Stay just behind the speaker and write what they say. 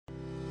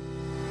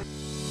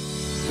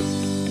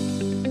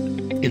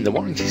In the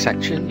warranty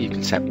section, you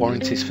can set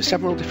warranties for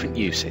several different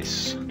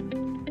uses.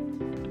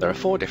 There are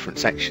 4 different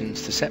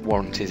sections to set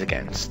warranties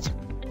against.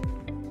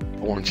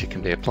 A warranty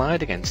can be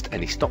applied against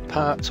any stock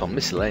parts or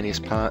miscellaneous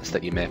parts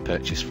that you may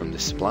purchase from the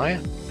supplier,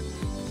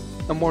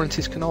 and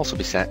warranties can also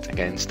be set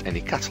against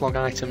any catalogue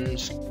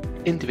items,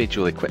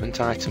 individual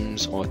equipment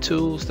items or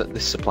tools that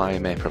this supplier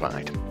may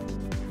provide.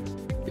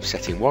 If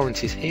setting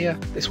warranties here,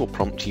 this will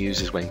prompt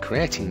users when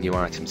creating new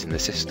items in the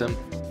system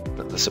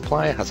that the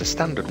supplier has a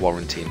standard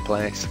warranty in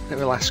place, and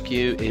it will ask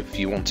you if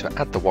you want to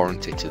add the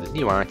warranty to the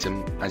new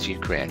item as you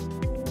create.